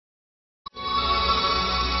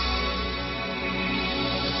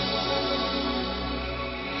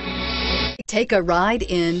Take a ride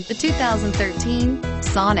in the 2013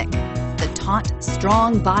 Sonic. The taut,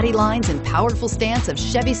 strong body lines and powerful stance of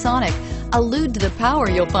Chevy Sonic allude to the power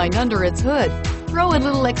you'll find under its hood. Throw a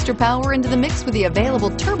little extra power into the mix with the available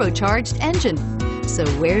turbocharged engine. So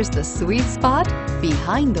where's the sweet spot?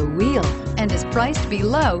 Behind the wheel, and is priced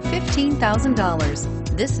below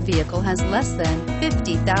 $15,000. This vehicle has less than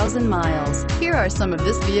 50,000 miles. Here are some of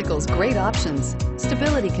this vehicle's great options: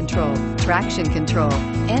 stability control, traction control,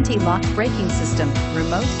 anti-lock braking system,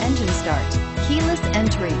 remote engine start, keyless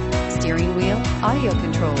entry, steering wheel audio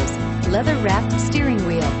controls, leather-wrapped steering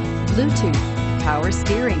wheel, Bluetooth, power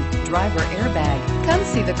steering, driver airbag. Come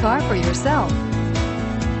see the car for yourself.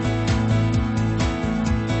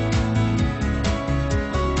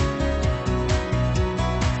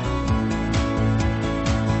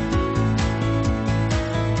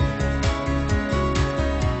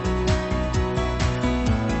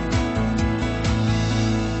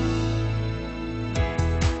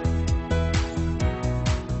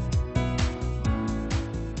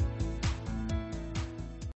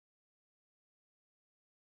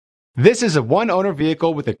 This is a one-owner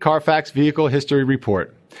vehicle with a Carfax Vehicle History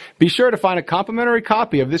Report. Be sure to find a complimentary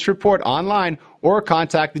copy of this report online or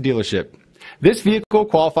contact the dealership. This vehicle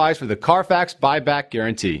qualifies for the Carfax Buyback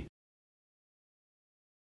Guarantee.